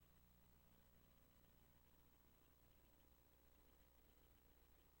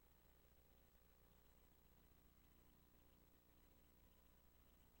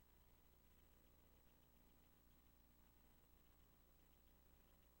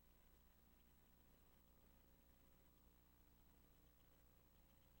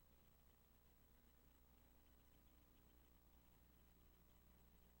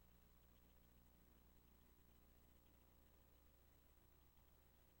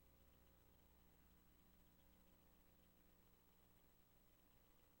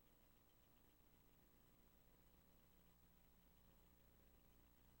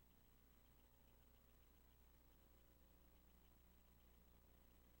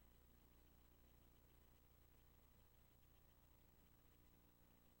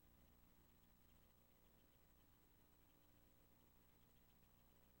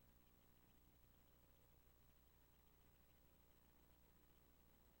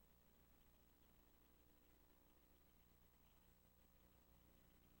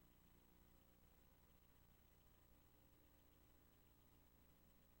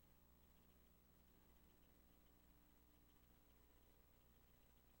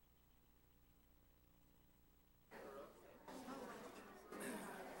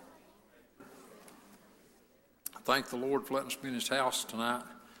thank the Lord for letting us be in his house tonight.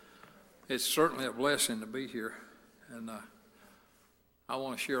 It's certainly a blessing to be here. And I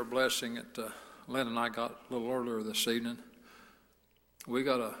want to share a blessing that Lynn and I got a little earlier this evening. We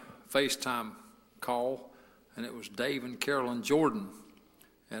got a FaceTime call, and it was Dave and Carolyn Jordan,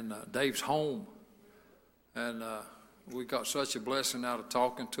 and Dave's home. And we got such a blessing out of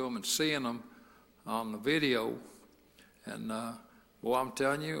talking to them and seeing them on the video. And well, I'm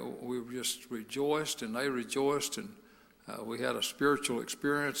telling you, we just rejoiced, and they rejoiced, and we had a spiritual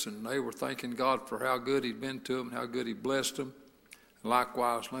experience, and they were thanking God for how good he'd been to them and how good he blessed them. And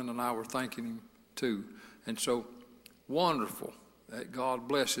likewise, Linda and I were thanking him too. And so wonderful that God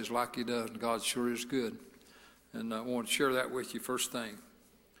blesses like he does, and God sure is good. And I want to share that with you first thing.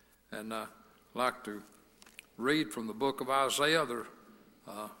 And I'd like to read from the book of Isaiah. There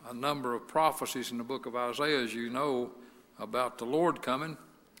are a number of prophecies in the book of Isaiah, as you know, about the Lord coming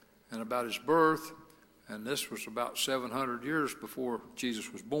and about his birth, and this was about 700 years before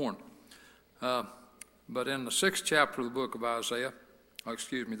Jesus was born. But in the 6th chapter of the book of Isaiah, the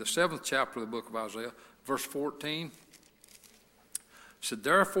 7th chapter of the book of Isaiah, verse 14, said,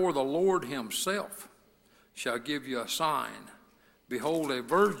 "Therefore the Lord himself shall give you a sign. Behold, a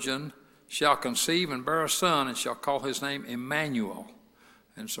virgin shall conceive and bear a son, and shall call his name Emmanuel."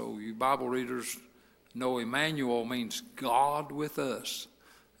 And so you Bible readers know Emmanuel means God with us.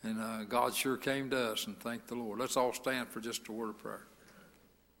 And God sure came to us, and thank the Lord. Let's all stand for just a word of prayer.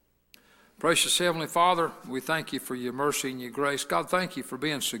 Precious Heavenly Father, we thank you for your mercy and your grace. God, thank you for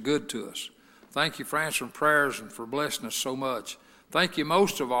being so good to us. Thank you for answering prayers and for blessing us so much. Thank you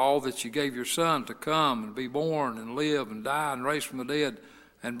most of all that you gave your Son to come and be born and live and die and raise from the dead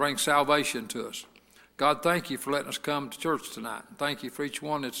and bring salvation to us. God, thank you for letting us come to church tonight. Thank you for each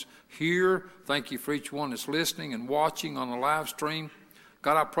one that's here. Thank you for each one that's listening and watching on the live stream.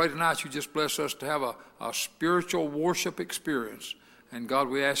 God, I pray tonight you just bless us to have a spiritual worship experience. And God,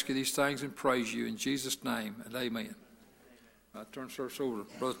 we ask you these things and praise you in Jesus' name, and amen. I turn service over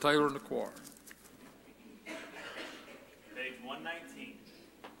to Brother Taylor and the choir. Page 119.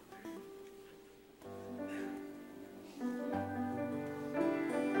 Thank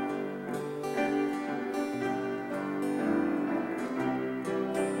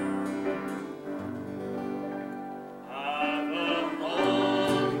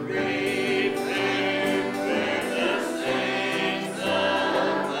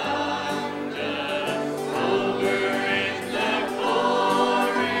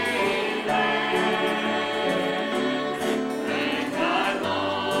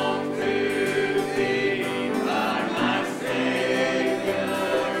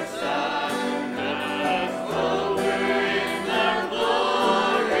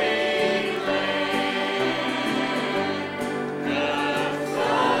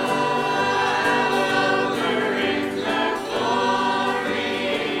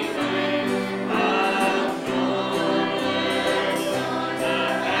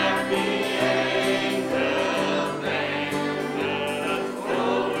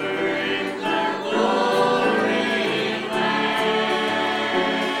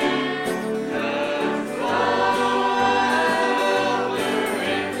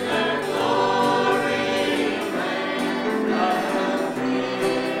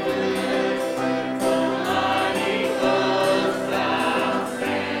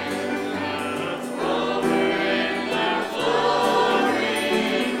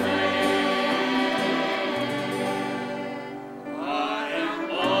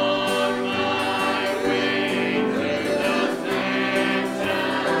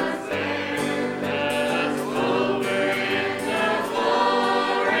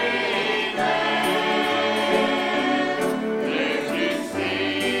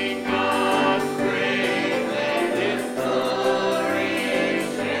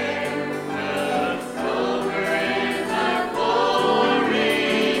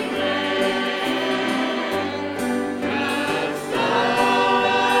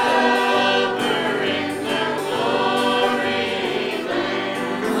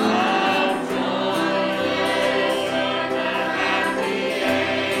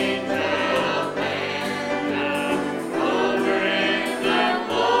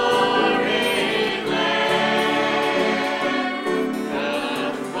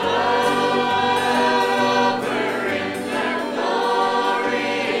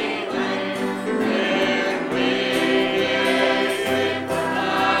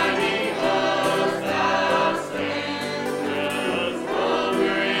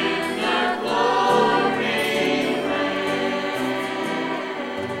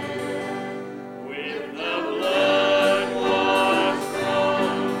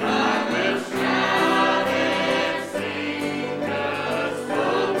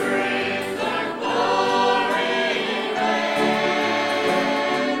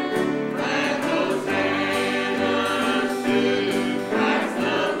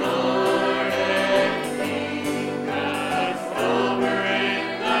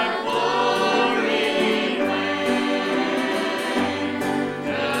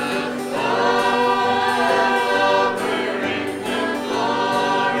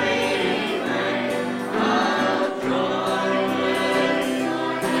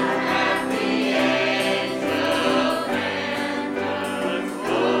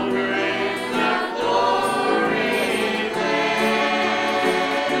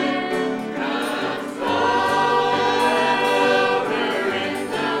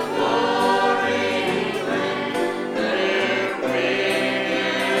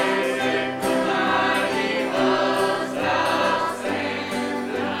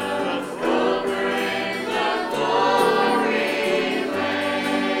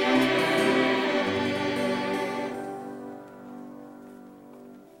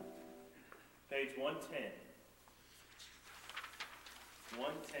Page 110.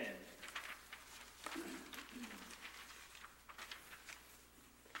 110.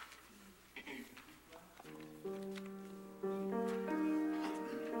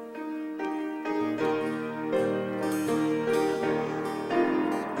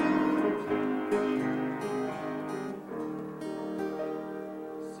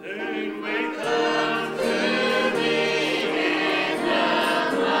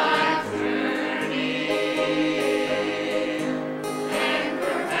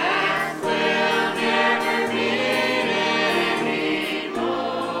 Perhaps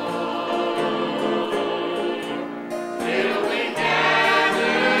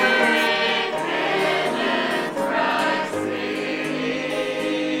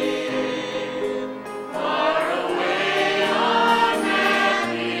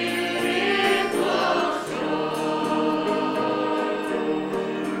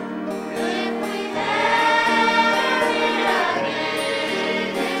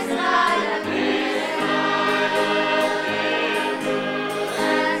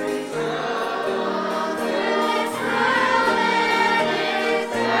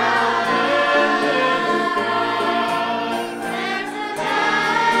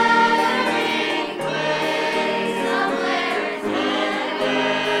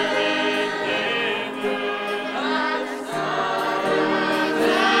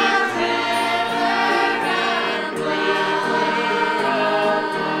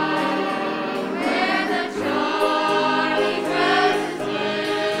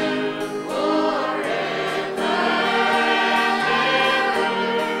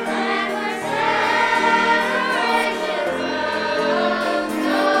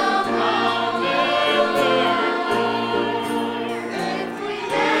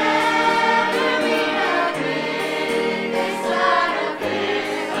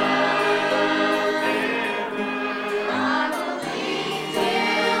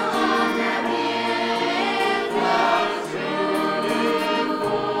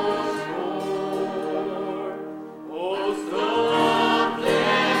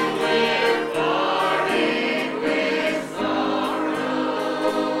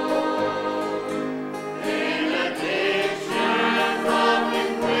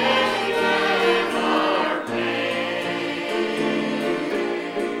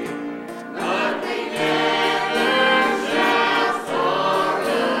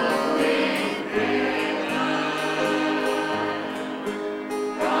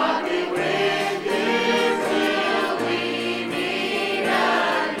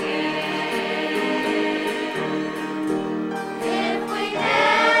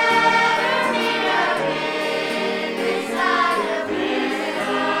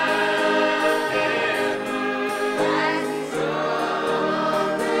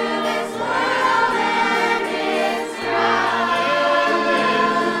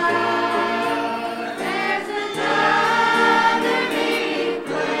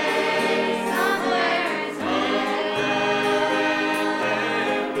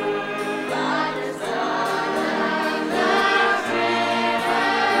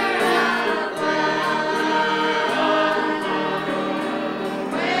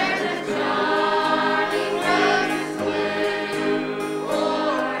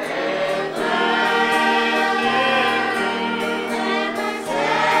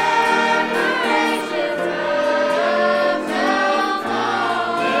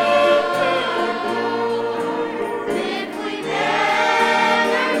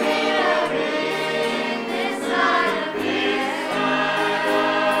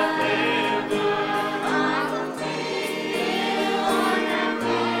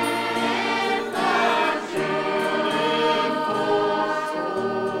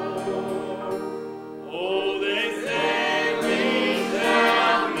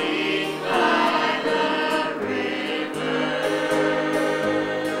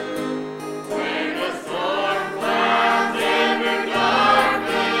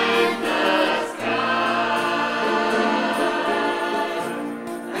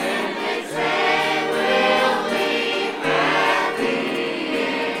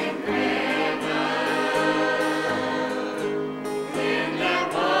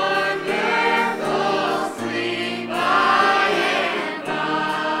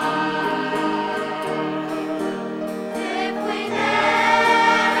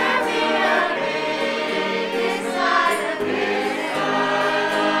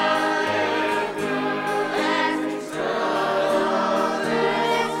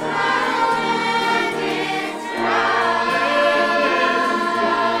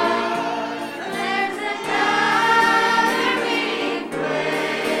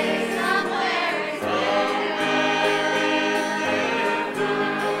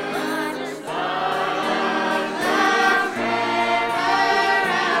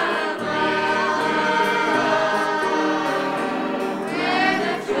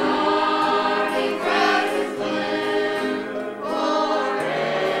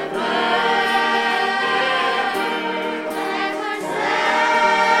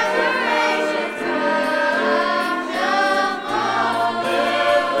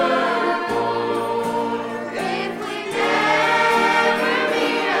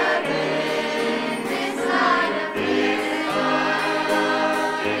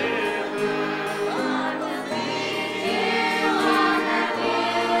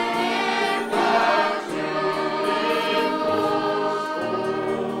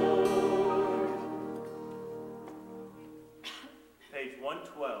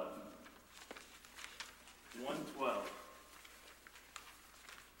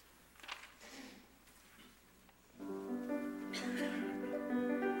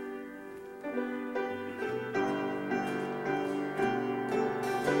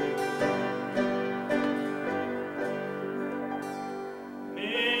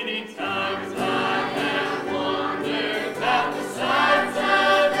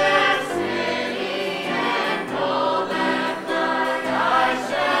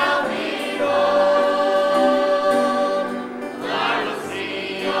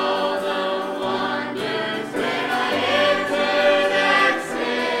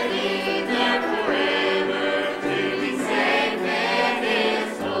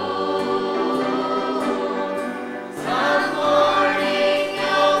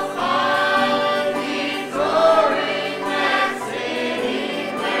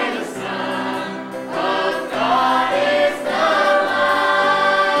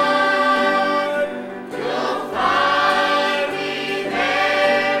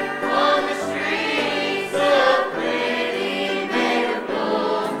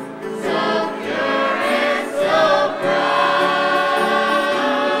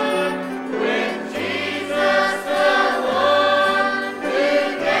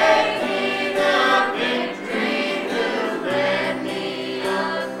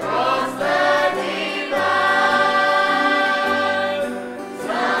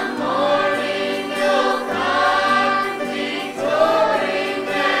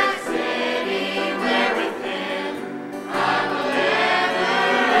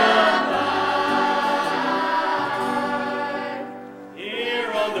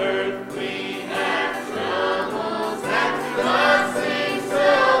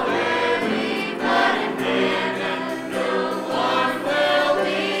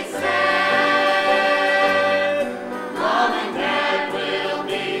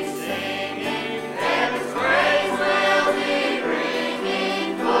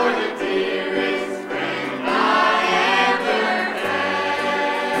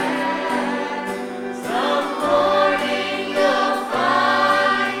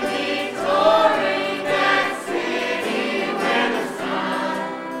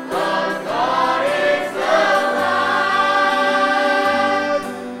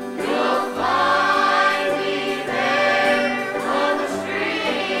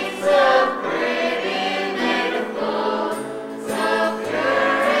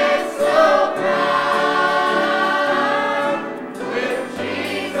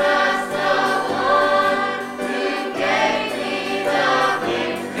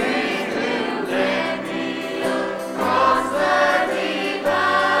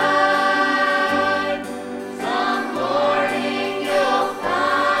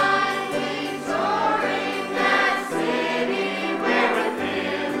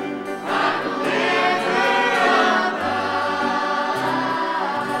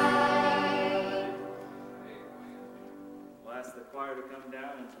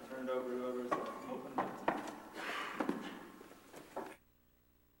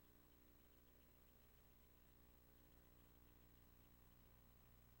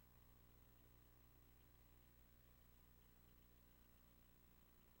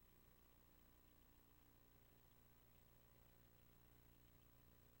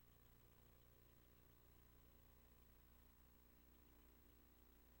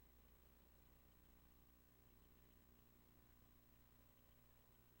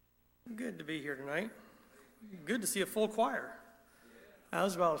Good to be here tonight. Good to see a full choir. That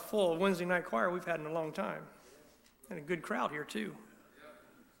was about as full Wednesday night choir we've had in a long time. And a good crowd here, too.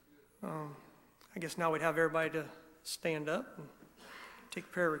 I guess now we'd have everybody to stand up and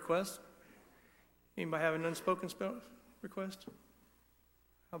take prayer requests. Anybody have an unspoken request?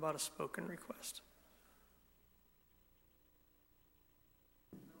 How about a spoken request?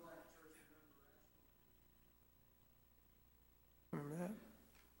 Remember that?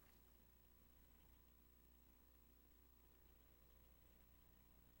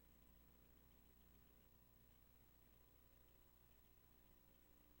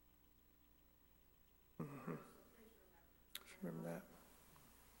 Remember that.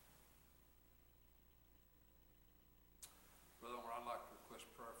 Brother, I'd like to request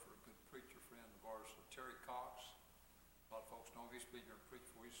prayer for a good preacher friend of ours, Terry Cox. A lot of folks know him. He's been here and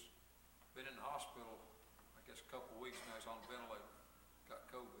preached for. He's been in the hospital, I guess, a couple of weeks now. He's on a ventilator, got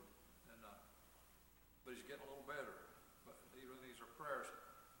COVID, but he's getting a little better. But he really needs our prayers.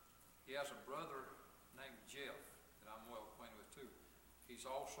 He has a brother named Jeff that I'm well acquainted with too. He's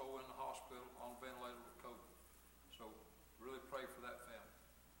also in the hospital on a ventilator with COVID. So really pray for that family.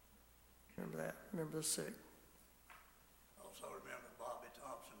 Remember that. Remember the sick. Also remember Bobby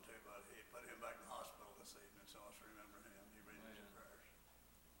Thompson too, but he put him back in the hospital this evening, so let's remember him. He really needs some prayers.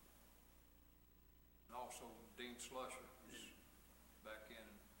 And also Dean Slusher is back in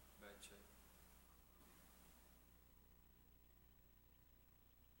bad shape.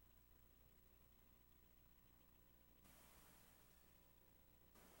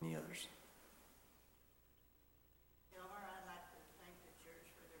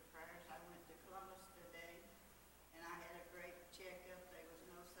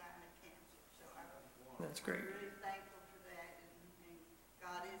 That's great. I'm really thankful for that, and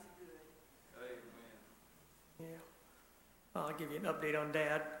God is good. Amen. Yeah. I'll give you an update on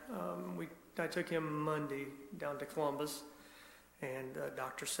Dad. I took him Monday down to Columbus, and the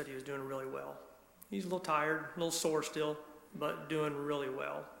doctor said he was doing really well. He's a little tired, a little sore still, but doing really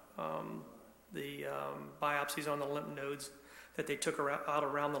well. The biopsies on the lymph nodes that they took out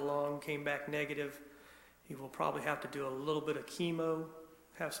around the lung came back negative. He will probably have to do a little bit of chemo,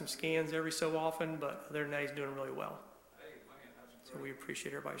 have some scans every so often, but other than that, he's doing really well. So we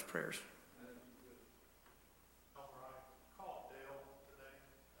appreciate everybody's prayers. I called Dale today,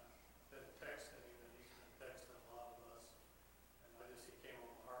 been texting him, and he's been texting a lot of us, and he came on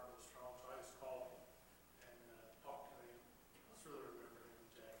my heart real strong, so I just called him and talked to him. I just really remember him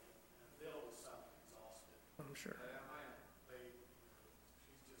and Jackie, and Dale was something exhausted. I'm sure.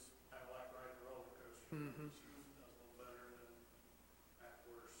 She's just kind of like riding a roller coaster. Mm-hmm. She was a little better and then back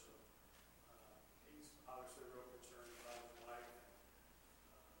worse, so he's obviously real concerned about his wife.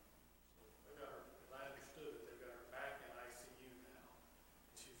 So they got her, as I understood it, they've got her back in ICU now.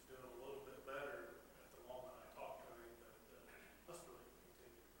 And she's doing a little bit better at the moment I talked to her, but let's really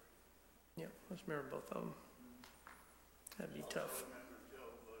continue to pray. Yep, let's remember both of them. That'd be tough. I remember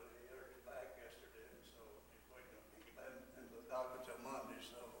Joe, but he hurt his back yesterday, and so he's waiting on me. And the doctor till Monday,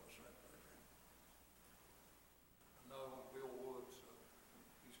 so. Another one, Bill Woods,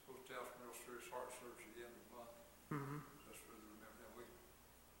 he's supposed to have some real serious heart surgery at the end of the month. Mm-hmm. Just really remember him. We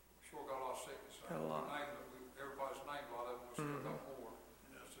sure got a lot of sickness. Got a lot. Everybody's named a lot of them, we still got more.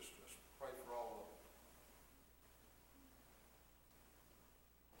 Let's just pray for all of them.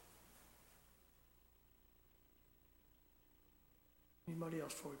 Anybody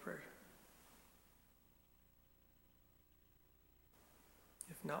else before we pray?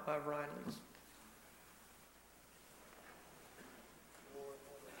 If not, by Ryan leads.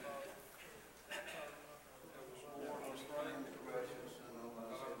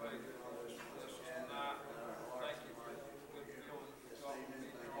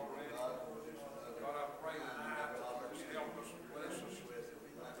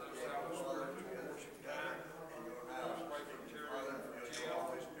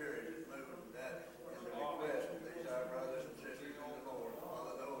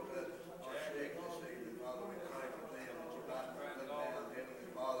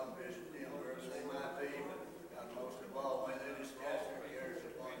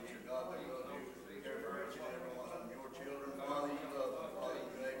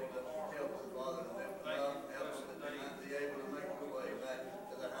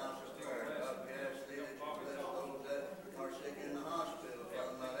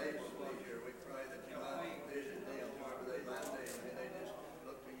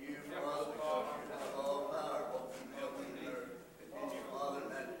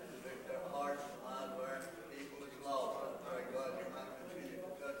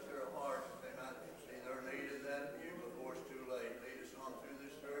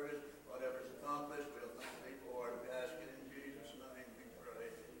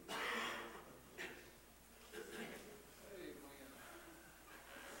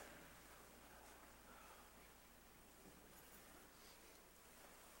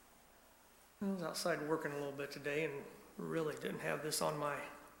 I was outside working a little bit today and really didn't have this on my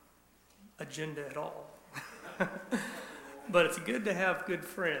agenda at all. But it's good to have good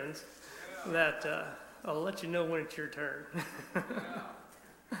friends that I'll let you know when it's your turn.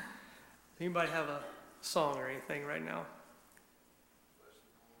 Anybody have a song or anything right now?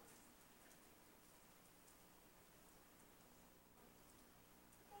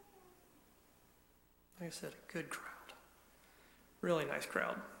 Like I said, a good crowd. Really nice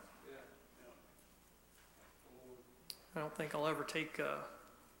crowd. I don't think I'll ever take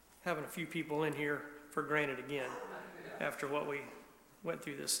having a few people in here for granted again after what we went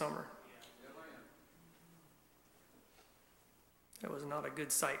through this summer. It was not a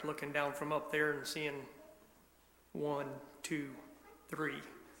good sight looking down from up there and seeing 1, 2, 3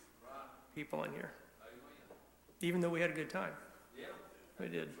 people in here. Even though we had a good time. We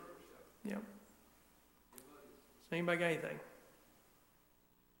did. Yep. So anybody got anything?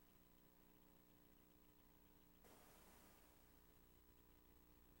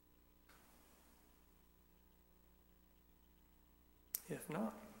 If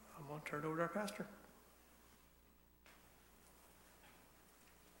not, I'm going to turn it over to our pastor.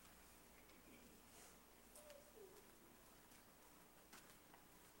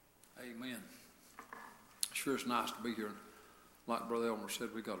 Amen. Sure is nice to be here. Like Brother Elmer said,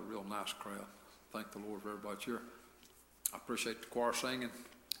 we got a real nice crowd. Thank the Lord for everybody here. I appreciate the choir singing.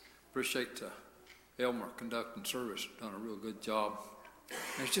 Appreciate Elmer conducting service. Done a real good job.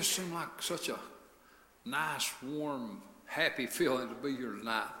 And it just seemed like such a nice, warm, happy feeling to be here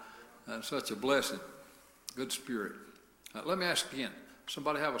tonight. Such a blessing. Good spirit. Let me ask again.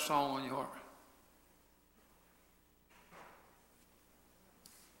 Somebody have a song on your heart?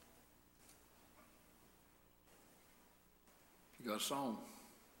 If you got a song,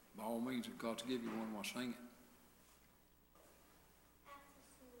 by all means, if God's give you one, while sing it.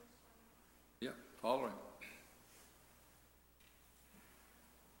 Yeah, follow him.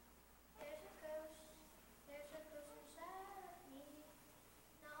 There's a ghost inside of me,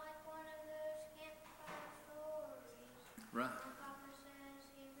 not like one of those campfire stories. Right. My papa says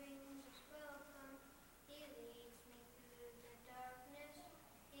he rings his welcome. He leads me through the darkness.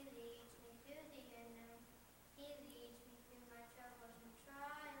 He leads me through the unknown. He leads me through my troubles and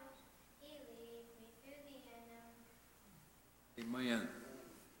trials. He leads me through the unknown. Amen.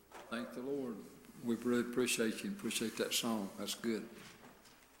 Thank the Lord. We really appreciate you and appreciate that song. That's good.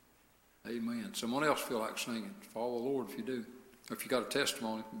 Amen. Someone else feel like singing. Follow the Lord if you do. If you got a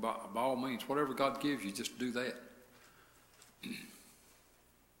testimony, by all means, whatever God gives you, just do that.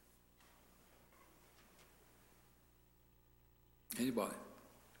 Anybody?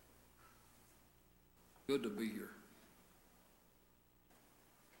 Good to be here.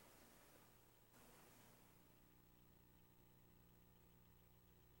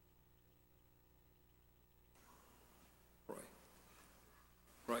 Pray.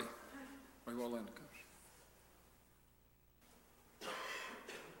 Pray. Pray while Linda comes.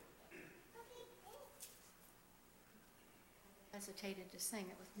 Hesitated to sing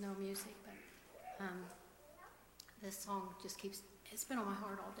it with no music, but this song just keeps, it's been on my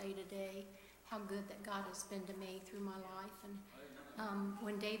heart all day today, how good that God has been to me through my life. And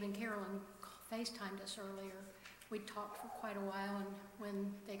when Dave and Carolyn FaceTimed us earlier, we talked for quite a while, and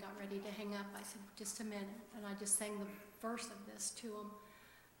when they got ready to hang up, I said, just a minute, and I just sang the verse of this to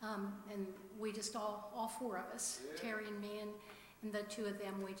them. And we just all four of us, Terry and me and the two of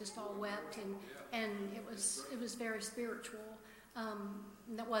them, we just all wept, and it was very spiritual.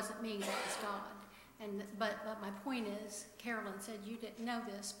 That wasn't me, that was God. But my point is, Carolyn said you didn't know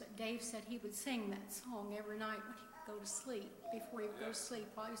this, but Dave said he would sing that song every night when he would go to sleep, before he would go to sleep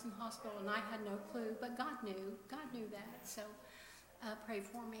while he was in the hospital, and I had no clue, but God knew that. So pray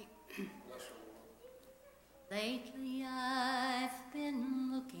for me. Lately I've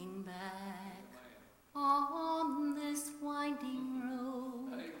been looking back on this winding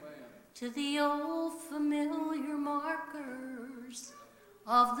road to the old familiar markers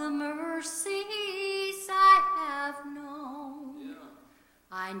of the mercies I have known.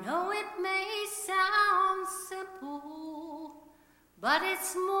 I know it may sound simple, but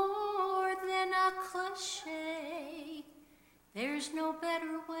it's more than a cliche. There's no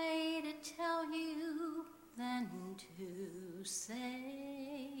better way to tell you than to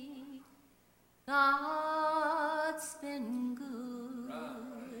say God's been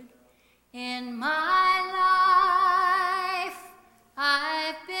good in my life.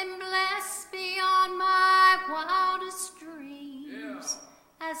 I've been blessed beyond my wildest dreams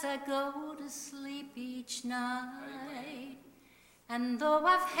as I go to sleep each night. And though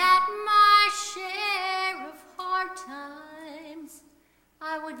I've had my share of hard times,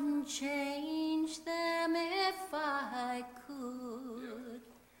 I wouldn't change them if I could.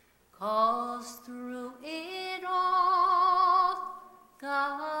 'Cause through it all,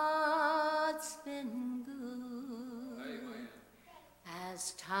 God's been good. Amen.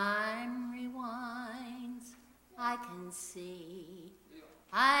 As time rewinds, I can see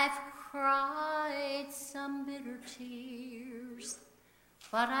I've cried some bitter tears,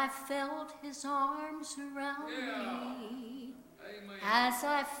 but I felt his arms around me. Amen. As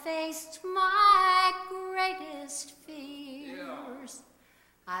I faced my greatest fears.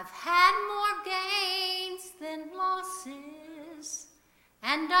 I've had more gains than losses,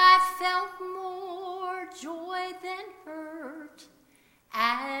 and I felt more joy than hurt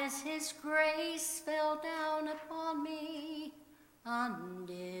as his grace fell down upon me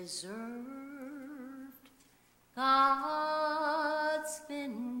undeserved. God's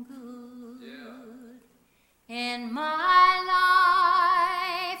been good in my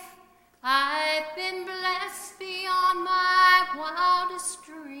life. I've been blessed beyond my wildest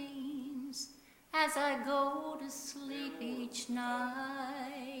dreams as I go to sleep each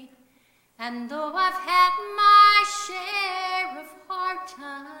night. And though I've had my share of hard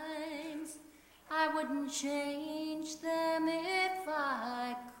times, I wouldn't change them if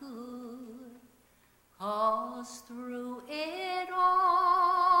I could. 'Cause through it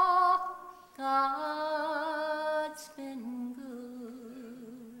all, God's been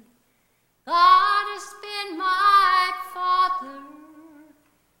good. God has been my Father,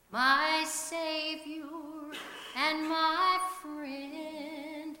 my Savior,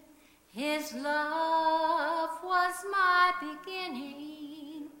 His love was my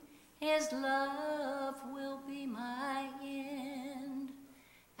beginning. His love will be my end.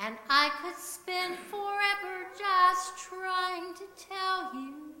 And I could spend forever just trying to tell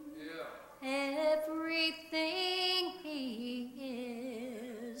you everything he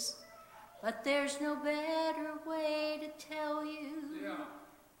is. But there's no better way to tell you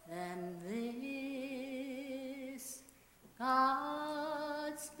than this.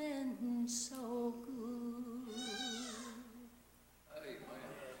 God's been so good.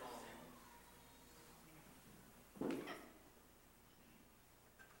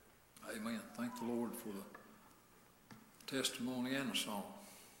 Amen. Thank the Lord for the testimony and the song.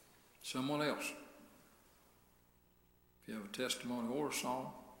 Someone else, if you have a testimony or a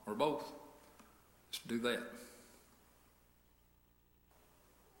song, or both, let's do that.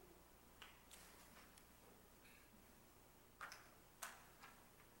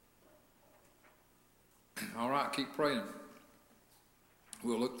 All right, keep praying.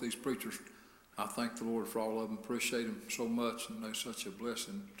 We'll look at these preachers. I thank the Lord for all of them. Appreciate them so much, and they're such a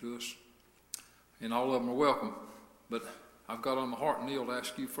blessing to us. And all of them are welcome. But I've got on my heart, Neil, to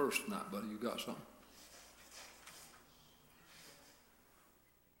ask you first tonight, buddy. You got something?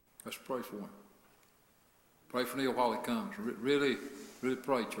 Let's pray for him. Pray for Neil while he comes. Really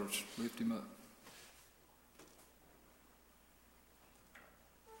pray, church. Lift him up.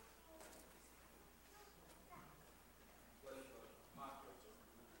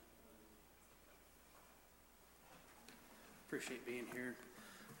 Appreciate being here.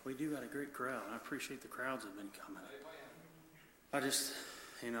 We do got a great crowd. I appreciate the crowds that have been coming. I just,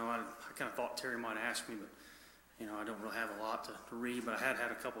 I kind of thought Terry might ask me, but, I don't really have a lot to read, but I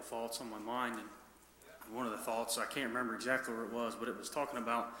had a couple thoughts on my mind. And one of the thoughts, I can't remember exactly where it was, but it was talking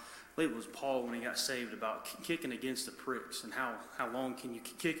about, I believe it was Paul when he got saved, about kicking against the pricks and how long can you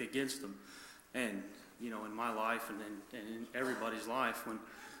kick against them. And, in my life and in everybody's life, when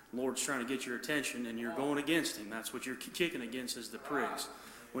the Lord's trying to get your attention and you're going against him, that's what you're kicking against, is the pricks.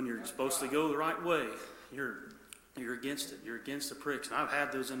 When you're supposed to go the right way, you're against it. You're against the pricks. And I've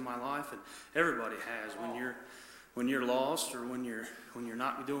had those in my life, and everybody has. When you're lost, or when you're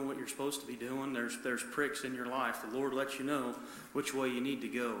not doing what you're supposed to be doing, there's pricks in your life. The Lord lets you know which way you need to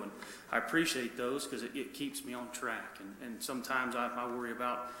go. And I appreciate those because it keeps me on track. And sometimes I worry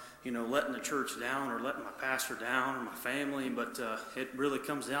about letting the church down, or letting my pastor down, or my family, but it really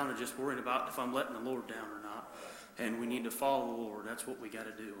comes down to just worrying about if I'm letting the Lord down or not. And we need to follow the Lord. That's what we got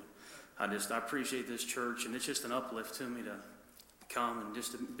to do. I appreciate this church, and it's just an uplift to me to come and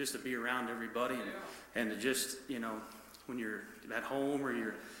just to be around everybody, and to just, when you're at home or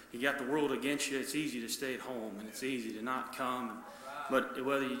you got the world against you, it's easy to stay at home, and it's easy to not come. But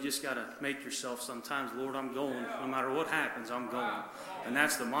whether you just got to make yourself sometimes, Lord, I'm going. No matter what happens, I'm going. And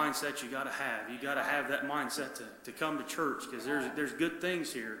that's the mindset you got to have. You got to have that mindset to come to church, because there's good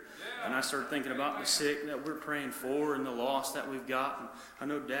things here. And I started thinking about the sick that we're praying for and the lost that we've got. And I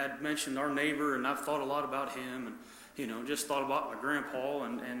know Dad mentioned our neighbor, and I've thought a lot about him, and just thought about my grandpa.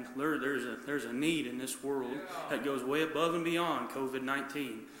 And there's a need in this world that goes way above and beyond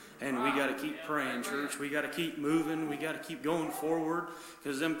COVID-19. And we got to keep praying, church. We got to keep moving. We got to keep going forward,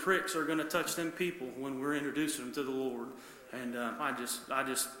 because them pricks are going to touch them people when we're introducing them to the Lord. And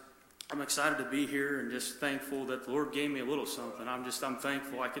I'm excited to be here, and just thankful that the Lord gave me a little something. I'm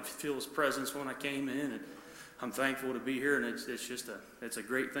thankful I could feel His presence when I came in, and I'm thankful to be here. And it's a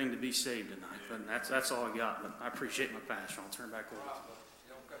great thing to be saved tonight. And that's all I got. But I appreciate my passion. I'll turn back over.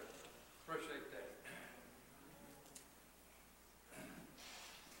 Okay. Appreciate that.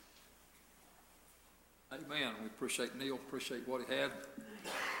 Amen. We appreciate Neil, appreciate what he had,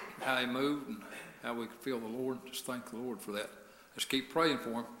 how he moved, and how we could feel the Lord. Just thank the Lord for that. Let's keep praying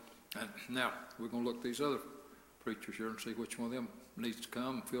for him. And now we're going to look at these other preachers here and see which one of them needs to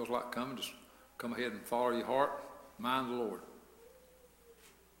come, feels like coming. Just come ahead and follow your heart, mind the Lord.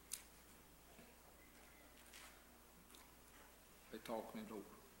 They talking it over.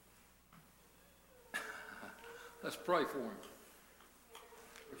 Let's pray for him.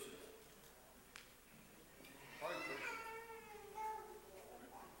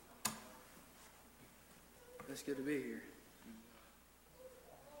 It's good to be here.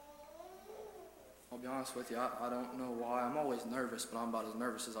 I'll be honest with you, I don't know why. I'm always nervous, but I'm about as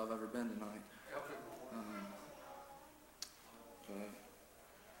nervous as I've ever been tonight.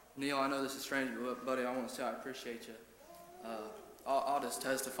 Neil, I know this is strange, but buddy, I want to say I appreciate you. I'll just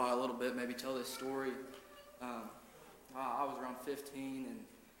testify a little bit, maybe tell this story. I was around 15,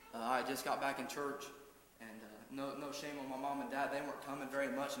 and I just got back in church, and no shame on my mom and dad. They weren't coming very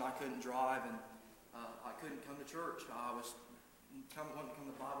much, and I couldn't drive, and I couldn't come to church. I was wanting to come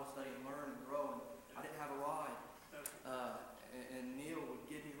to Bible study and learn and Neil would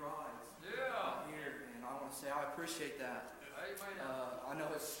give me rides here, and I want to say I appreciate that. I know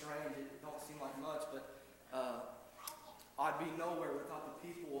it's strange, it don't seem like much, but I'd be nowhere without the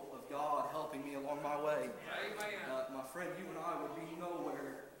people of God helping me along my way. My friend, you and I would be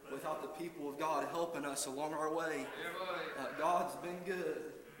nowhere without the people of God helping us along our way. God's been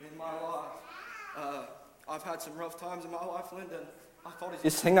good in my life. I've had some rough times in my life, Linda. I thought he'd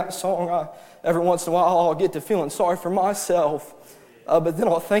just sing that song. Every once in a while, I'll get to feeling sorry for myself. But then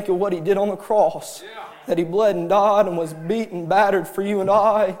I'll think of what he did on the cross. That he bled and died and was beaten, battered for you and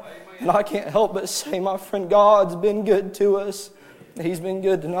I. And I can't help but say, my friend, God's been good to us. He's been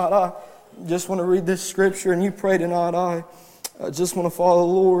good tonight. I just want to read this scripture, and you pray tonight. I just want to follow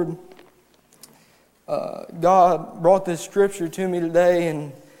the Lord. God brought this scripture to me today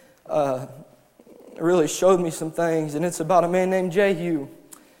and really showed me some things. And it's about a man named Jehu.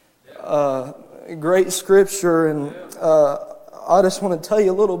 Great scripture. And I just want to tell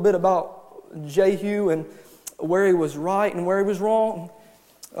you a little bit about Jehu and where he was right and where he was wrong.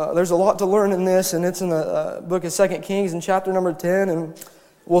 There's a lot to learn in this, and it's in the book of 2 Kings in chapter number 10, and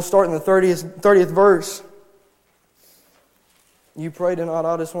we'll start in the 30th verse. You pray tonight,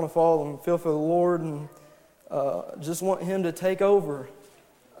 I just want to follow and feel for the Lord, and just want Him to take over.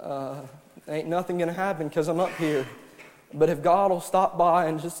 Ain't nothing going to happen because I'm up here. But if God will stop by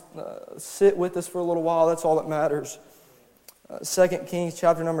and just sit with us for a little while, that's all that matters. 2 Kings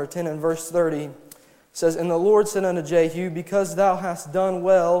chapter number 10 and verse 30 says, And the Lord said unto Jehu, Because thou hast done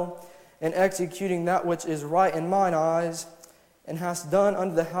well in executing that which is right in mine eyes, and hast done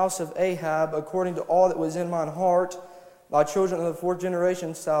unto the house of Ahab according to all that was in mine heart, thy children of the fourth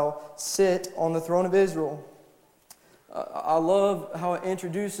generation shall sit on the throne of Israel. I love how it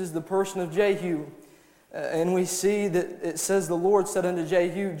introduces the person of Jehu. And we see that it says the Lord said unto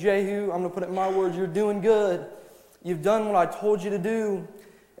Jehu, Jehu, I'm going to put it in my words, you're doing good. You've done what I told you to do.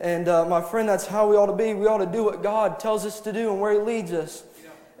 And my friend, that's how we ought to be. We ought to do what God tells us to do and where He leads us.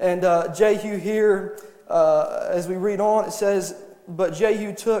 And Jehu here, as we read on, it says, But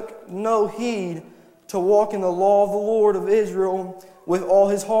Jehu took no heed to walk in the law of the Lord of Israel with all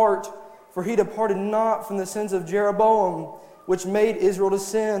his heart, for he departed not from the sins of Jeroboam, which made Israel to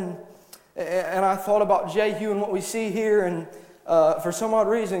sin. And I thought about Jehu and what we see here, and for some odd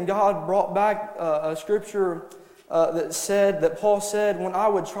reason, God brought back a scripture that Paul said, when I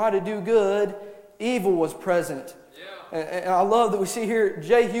would try to do good, evil was present. And I love that we see here,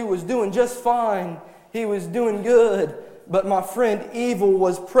 Jehu was doing just fine. He was doing good. But my friend, evil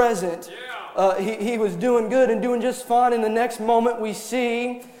was present. He was doing good and doing just fine. In the next moment, we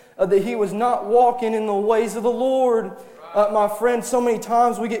see that he was not walking in the ways of the Lord. My friend, so many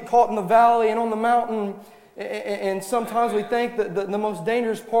times we get caught in the valley and on the mountain. And sometimes we think that the most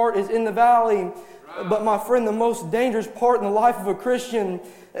dangerous part is in the valley. But my friend, the most dangerous part in the life of a Christian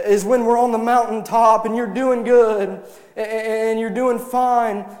is when we're on the mountaintop and you're doing good and you're doing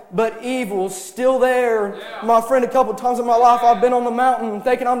fine, but evil's still there. My friend, a couple times in my life I've been on the mountain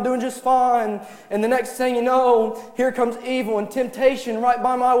thinking I'm doing just fine, and the next thing you know, here comes evil and temptation right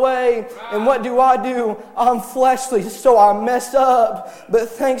by my way. And what do? I'm fleshly, so I messed up. But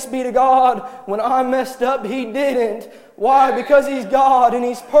thanks be to God, when I messed up, He didn't. Why? Because He's God and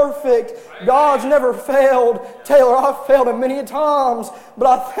He's perfect. God's never failed. Taylor, I've failed Him many times, but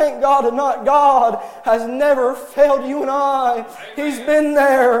I thank God that not God has never failed you and I. He's been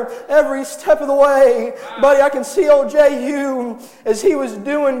there every step of the way. Buddy, I can see old Jehu as he was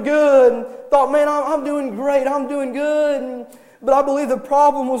doing good. Thought, man, I'm doing great. I'm doing good. But I believe the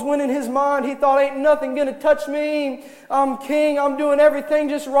problem was when in his mind he thought, ain't nothing going to touch me. I'm king. I'm doing everything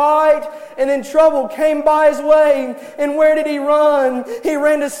just right. And then trouble came by his way. And where did he run? He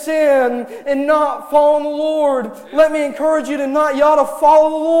ran to sin and not following the Lord. Let me encourage you tonight. You ought to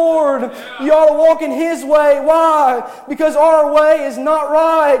follow the Lord. You ought to walk in His way. Why? Because our way is not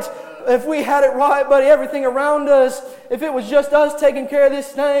right. If we had it right, buddy, everything around us, if it was just us taking care of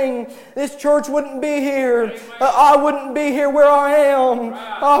this thing, this church wouldn't be here. I wouldn't be here where I am.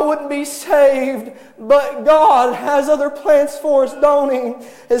 I wouldn't be saved. But God has other plans for us, don't He?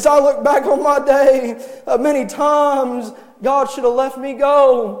 As I look back on my day, many times God should have let me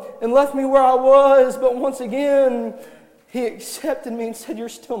go and left me where I was. But once again, He accepted me and said, you're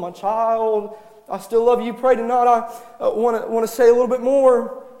still my child. I still love you. Pray tonight. I want to say a little bit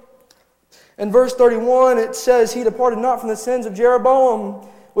more. In verse 31, it says, He departed not from the sins of Jeroboam,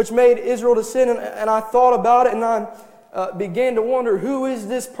 which made Israel to sin. And I thought about it, and I began to wonder, who is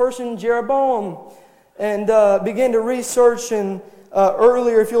this person, Jeroboam? And began to research. And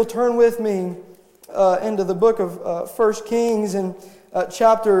earlier, if you'll turn with me into the book of 1 Kings in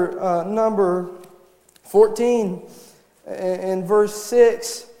chapter number 14. In verse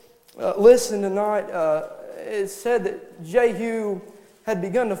 6, listen tonight, it said that Jehu had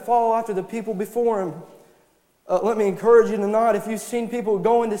begun to follow after the people before him. Let me encourage you tonight, if you've seen people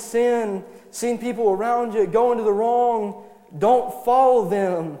go into sin, seen people around you go into the wrong, don't follow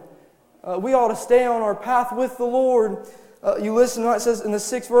them. We ought to stay on our path with the Lord. You listen to it says in the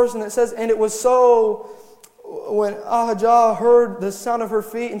 6th verse, and it says, and it was so when Ahijah heard the sound of her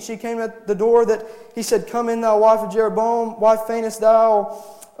feet, and she came at the door, that he said, come in, thou wife of Jeroboam, why feignest thou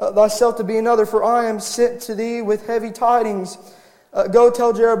thyself to be another? For I am sent to thee with heavy tidings. Go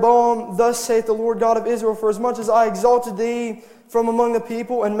tell Jeroboam, thus saith the Lord God of Israel, for as much as I exalted thee from among the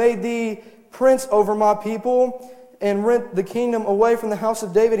people, and made thee prince over my people, and rent the kingdom away from the house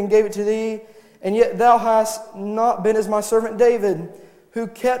of David, and gave it to thee, and yet thou hast not been as my servant David, who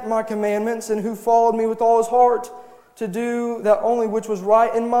kept my commandments, and who followed me with all his heart, to do that only which was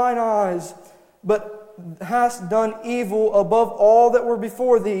right in mine eyes, but hast done evil above all that were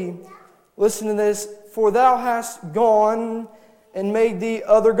before thee. Listen to this. For thou hast gone and made thee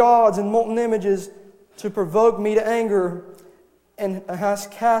other gods and molten images to provoke me to anger, and hast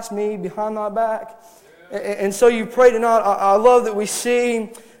cast me behind thy back. And so you pray tonight. I love that we see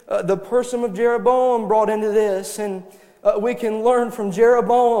the person of Jeroboam brought into this, and we can learn from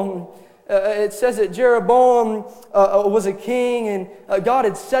Jeroboam. It says that Jeroboam was a king, and God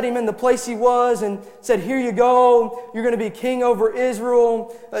had set him in the place he was and said, here you go, you're going to be king over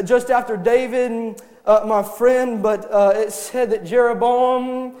Israel, just after David, my friend. But it said that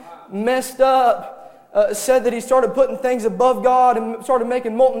Jeroboam messed up. Said that he started putting things above God and started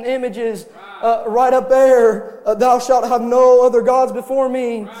making molten images right up there. Thou shalt have no other gods before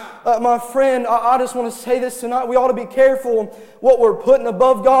me. My friend, I just want to say this tonight. We ought to be careful what we're putting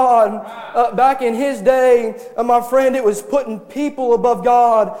above God. Back in his day, my friend, it was putting people above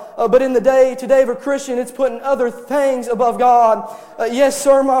God. But in the day today of a Christian, it's putting other things above God. Yes,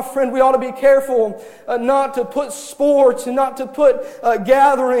 sir, my friend, we ought to be careful not to put sports and not to put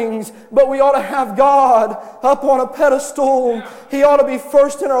gatherings, but we ought to have God up on a pedestal. He ought to be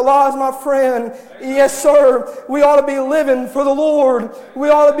first in our lives, my friend. Yes, sir. We ought to be living for the Lord. We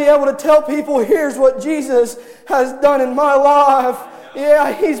ought to be able to tell people, here's what Jesus has done in my life.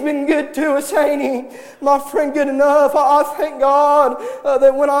 Yeah, he's been good to us, ain't he? My friend, good enough. I thank God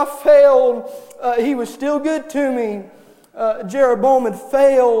that when I failed, he was still good to me. Jeroboam had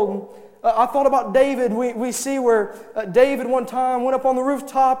failed. I thought about David. We see where David one time went up on the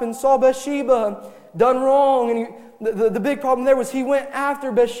rooftop and saw Bathsheba done wrong. And the big problem there was he went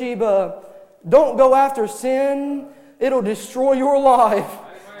after Bathsheba. Don't go after sin. It'll destroy your life.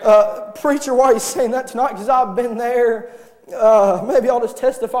 Preacher, why are you saying that tonight? Because I've been there. Maybe I'll just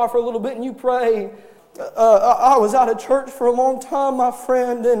testify for a little bit and you pray. I was out of church for a long time, my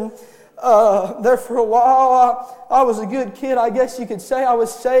friend, and there for a while I was a good kid, I guess you could say. I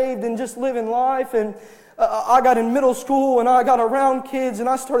was saved and just living life, and I got in middle school and I got around kids and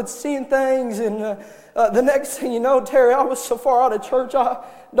I started seeing things, and the next thing you know, Terry, I was so far out of church I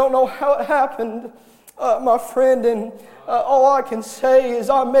don't know how it happened, my friend, and all I can say is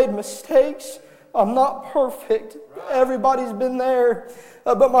I made mistakes. I'm not perfect. Everybody's been there.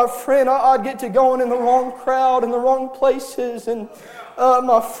 But my friend, I'd get to going in the wrong crowd, in the wrong places. And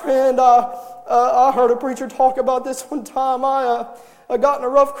my friend, I heard a preacher talk about this one time. I got in a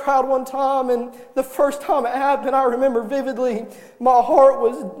rough crowd one time, and the first time it happened, I remember vividly, my heart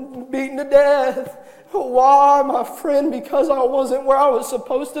was beating to death. Why, my friend? Because I wasn't where I was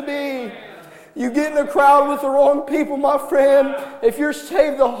supposed to be. You get in a crowd with the wrong people, my friend. If you're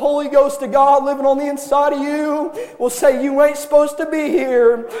saved, the Holy Ghost of God living on the inside of you will say you ain't supposed to be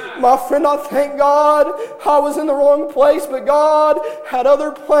here. My friend, I thank God I was in the wrong place, but God had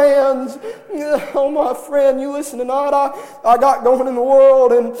other plans. Oh, my friend, you listen tonight. I got going in the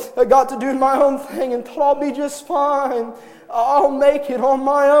world and I got to do my own thing and thought I'll be just fine. I'll make it on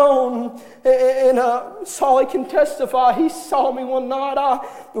my own. And Solly can testify. He saw me one night. I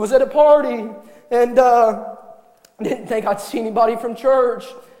was at a party and didn't think I'd see anybody from church.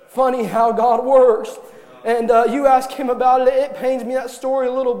 Funny how God works. And you ask him about it. It pains me, that story,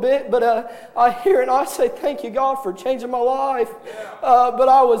 a little bit. But I hear it and I say, thank you, God, for changing my life. But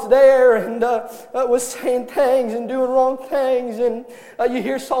I was there and was saying things and doing wrong things. And you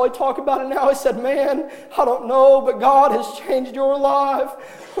hear Solly talk about it now. He said, man, I don't know, but God has changed your life.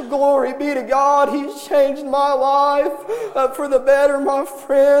 Glory be to God. He's changed my life for the better, my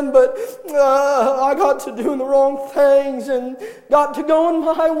friend. But I got to doing the wrong things and got to going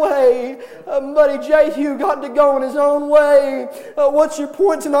my way. Buddy Jehu Jehu got to go in his own way. What's your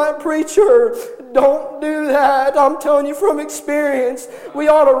point tonight, preacher? Don't do that. I'm telling you from experience. We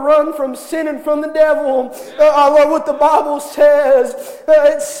ought to run from sin and from the devil. I love what the Bible says.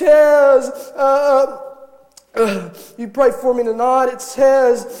 It says, you pray for me tonight. It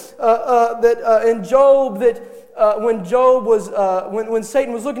says that in Job that when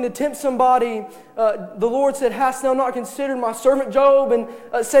Satan was looking to tempt somebody, the Lord said, "Hast thou not considered my servant Job?" And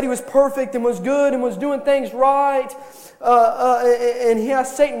said he was perfect and was good and was doing things right. And he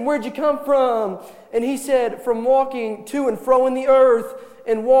asked Satan, "Where'd you come from?" And he said, "From walking to and fro in the earth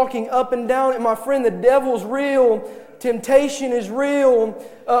and walking up and down." And my friend, the devil's real. Temptation is real.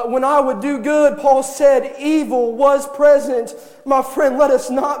 When I would do good, Paul said, evil was present. My friend, let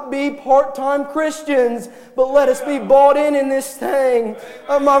us not be part-time Christians, but let us be bought in this thing.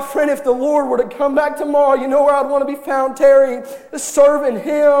 My friend, if the Lord were to come back tomorrow, you know where I'd want to be found, Terry? Serving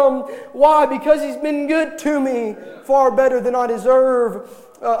Him. Why? Because He's been good to me, far better than I deserve.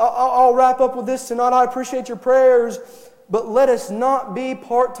 I'll wrap up with this tonight. I appreciate your prayers, but let us not be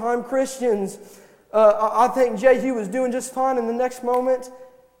part-time Christians. I think Jehu was doing just fine. In the next moment,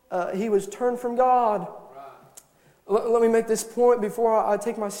 he was turned from God. Let me make this point before I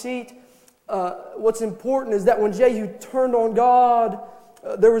take my seat. What's important is that when Jehu turned on God,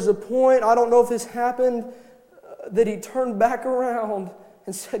 there was a point, I don't know if this happened, that he turned back around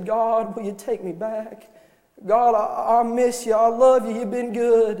and said, "God, will you take me back? God, I miss you. I love you. You've been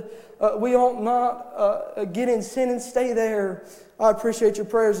good. We ought not get in sin and stay there." I appreciate your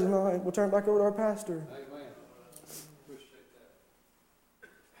prayers tonight. We'll turn it back over to our pastor. Amen. Appreciate that.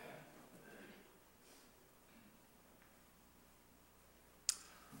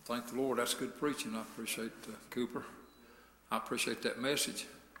 Thank the Lord. That's good preaching. I appreciate Cooper. I appreciate that message.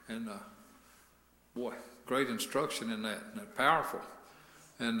 And boy, great instruction in that. And that's powerful.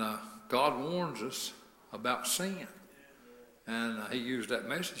 And God warns us about sin. And He used that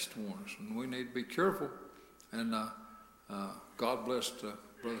message to warn us. And we need to be careful. And God blessed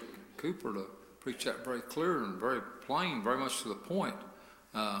Brother Cooper to preach that very clear and very plain, very much to the point.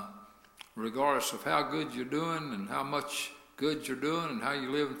 Regardless of how good you're doing and how much good you're doing and how you're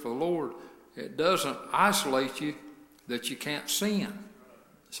living for the Lord, it doesn't isolate you that you can't sin.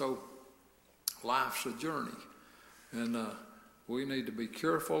 So life's a journey. And we need to be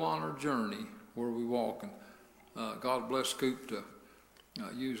careful on our journey where we walk. And God bless Coop to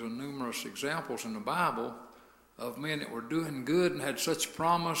use numerous examples in the Bible of men that were doing good and had such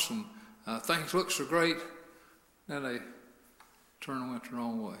promise and things look so great, then they turned and went the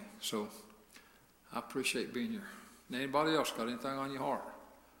wrong way. So I appreciate being here. Anybody else got anything on your heart?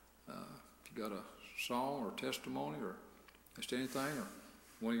 If you got a song or testimony or just anything, or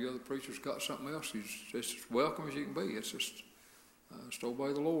one of the other preachers got something else, he's just as welcome as you can be. It's just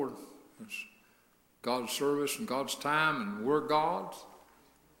obey the Lord. It's God's service and God's time, and we're God's.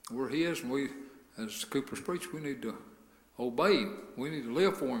 We're His, and we, as Cooper's preached, we need to obey Him. We need to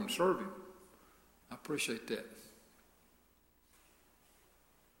live for Him and serve Him. I appreciate that.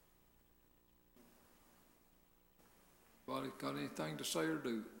 Anybody got anything to say or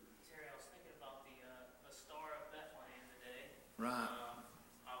do? Terry, I was thinking about the Star of Bethlehem today. Right.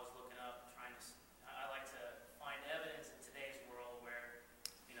 I was looking up, I like to find evidence in today's world where,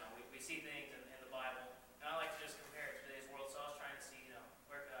 we see things in the Bible, and I like to just compare it to today's world. So I was trying to see,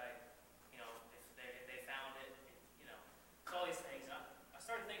 where could I, if they found it, it's all these things. And I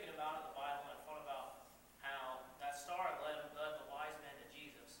started thinking about the Bible, and I thought about how that star led the wise men to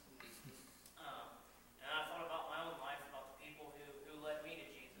Jesus. And I thought about my own life, about the people who led me to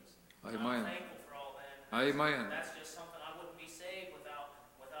Jesus. Amen. I'm thankful for all them. Amen. That's just something I wouldn't be saved without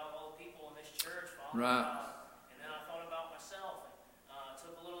all the people in this church following Right. God. And then I thought about myself and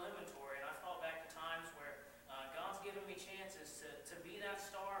took a little inventory, and I thought back to times where God's given me chances to be that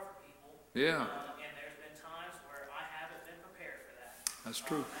star for people. Yeah. And there's been times where I haven't been prepared for that. That's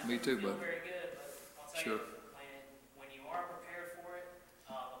true. Me That too, doesn't feel bud. very good, but I'll tell Sure. you, when you are prepared for it,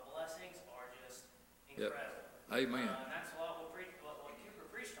 the blessings are just Yep. incredible. Amen. And that's a lot what Cooper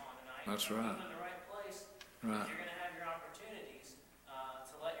preached on tonight. That's You're right. in the right place. Right. You're going to have your opportunities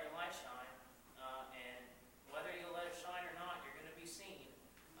to let your light shine. And whether you let it shine or not, you're going to be seen.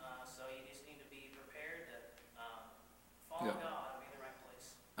 So you just need to be prepared to follow Yeah. God and be in the right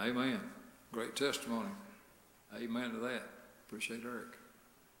place. Amen. Great testimony. Amen to that. Appreciate Eric.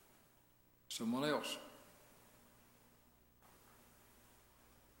 Someone else?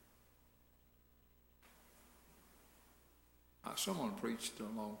 Someone preached a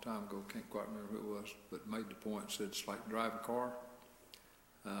long time ago, can't quite remember who it was, but made the point, said it's like drive a car.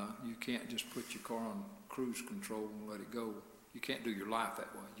 You can't just put your car on cruise control and let it go. You can't do your life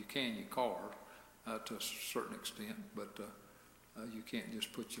that way. You can your car, to a certain extent, but you can't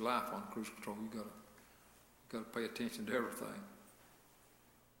just put your life on cruise control. You gotta pay attention to everything.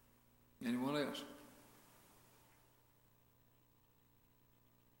 Anyone else?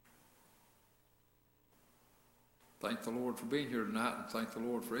 Thank the Lord for being here tonight, and thank the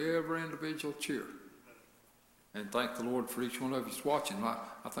Lord for every individual cheer. And thank the Lord for each one of you that's watching.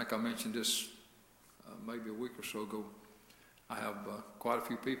 I think I mentioned this maybe a week or so ago. I have quite a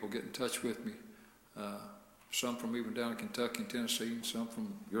few people get in touch with me, some from even down in Kentucky and Tennessee, and some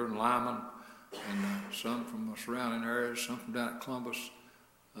from here in Lyman, and some from surrounding areas, some from down at Columbus,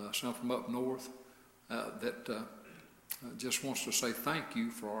 some from up north, that just wants to say thank you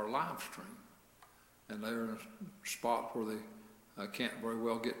for our live stream. And they're in a spot where they can't very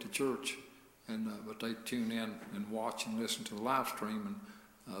well get to church, but they tune in and watch and listen to the live stream,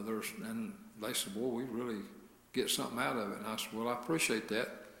 and they said, "Boy, we really get something out of it." And I said, "Well, I appreciate that.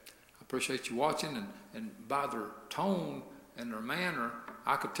 I appreciate you watching." And by their tone and their manner,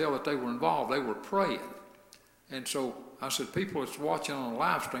 I could tell that they were involved. They were praying. And so I said, people that's watching on a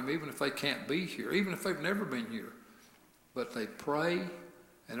live stream, even if they can't be here, even if they've never been here, but they pray,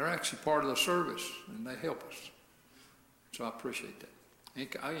 and they're actually part of the service, and they help us. So I appreciate that.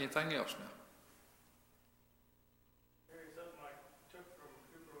 Anything else now? Something I took from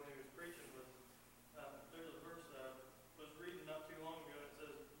Cooper when he was preaching was, there's a verse I was reading not too long ago. It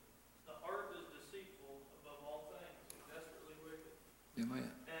says, "The heart is deceitful above all things and desperately wicked." Amen.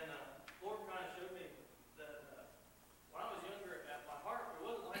 And Lord kind of showed me that when I was younger, at my heart, it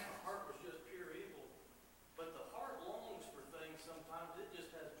wasn't like my heart was just pure evil, but the heart longs for things sometimes it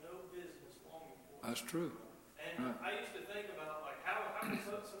just has no business longing for. That's true. And Right. I used to think about, like, how can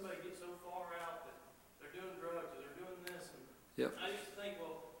somebody get so far out that they're doing drugs or they're doing this? And Yep. I used to think,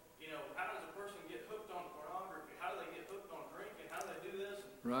 well, how does a person get hooked on pornography? How do they get hooked on drinking? How do they do this?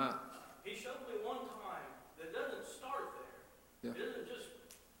 And Right. he showed me one time that it doesn't start there. Yeah. It isn't just,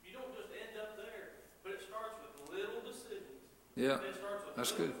 you don't just end up there, but it starts with little decisions. Yeah. It starts with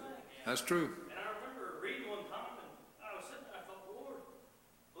That's little good. things. That's true. And I remember reading one time, and I was sitting there, I thought, Lord,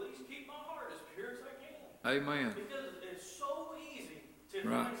 please keep my heart as pure as I can. Amen. Because it's so easy to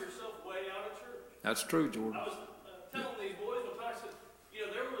Right. find yourself way out of church. That's true, Jordan. I was telling these boys one time, I said,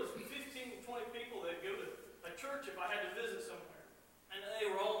 there was 15 to 20 people that go to a church if I had to visit somewhere. And they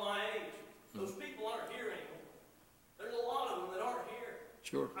were all my age. Those people aren't here anymore. There's a lot of them that aren't here.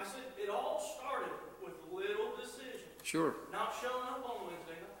 Sure. I said, it all started with little decisions. Sure. Not showing up on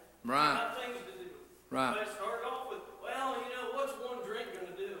Wednesday night. Right. Not things to do. Right. But it started off with, well, what's one drink going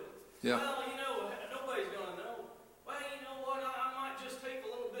to do? Yeah. Well, nobody's going to know. Well, you know what, I might just take a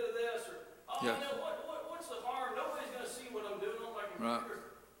little bit of this. Or, Yeah. what's the harm? Nobody's going to see what I'm doing on my computer.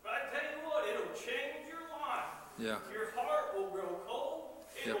 Right. But I tell you what, it'll change your life. Yeah. Your heart will grow cold.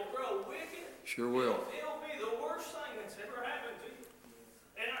 It'll Yep. grow wicked. Sure will. It'll be the worst thing that's ever happened to you.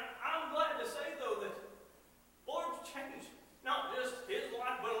 And I'm glad to say, though, that Lord's changed not just his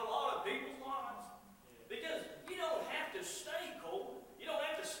life, but a lot of people's lives. Because you don't have to stay cold. You don't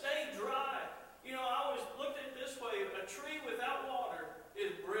have to stay dry. I always looked at it this way. A tree without water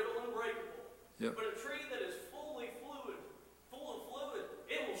is brittle and breakable. Yep. But a tree that is full of fluid,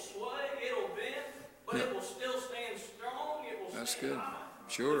 it will sway, it'll bend, but Yep. it will still stand strong. It will That's stand good. high.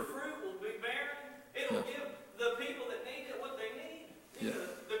 Sure. The fruit will be bearing. It'll Yeah. give the people that need it what they need. Yeah.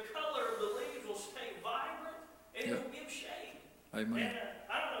 The color of the leaves will stay vibrant, and Yeah. it will give shade. Amen.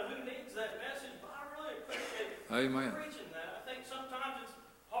 And I don't know who needs that message, but I really appreciate Amen. preaching that. I think sometimes it's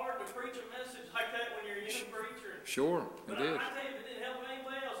hard to preach a message like that when you're a young preacher. Sure. But It is. I tell you, if it didn't help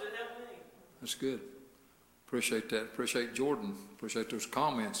anybody else, it helped me. That's good. Appreciate that. Appreciate Jordan. Appreciate those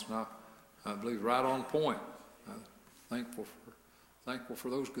comments. And I believe right on point. Thankful for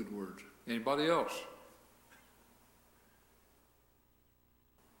those good words. Anybody else?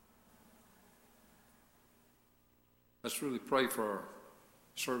 Let's really pray for our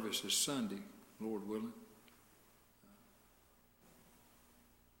service this Sunday, Lord willing.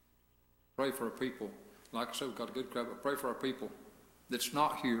 Pray for our people. Like I said, we've got a good crowd, but pray for our people that's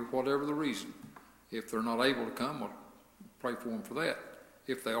not here, whatever the reason. If they're not able to come, we'll pray for them for that.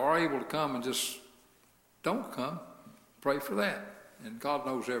 If they are able to come and just don't come, pray for that. And God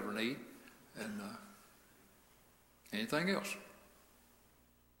knows every need. And anything else?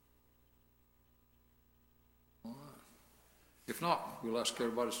 All right. If not, we'll ask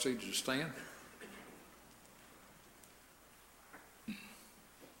everybody seated to stand.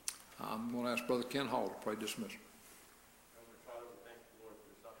 I'm going to ask Brother Ken Hall to pray dismissal. Heavenly Father, we thank you, Lord, for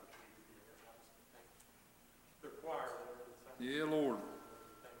this opportunity to be here. The choir, Lord. Yeah, Lord.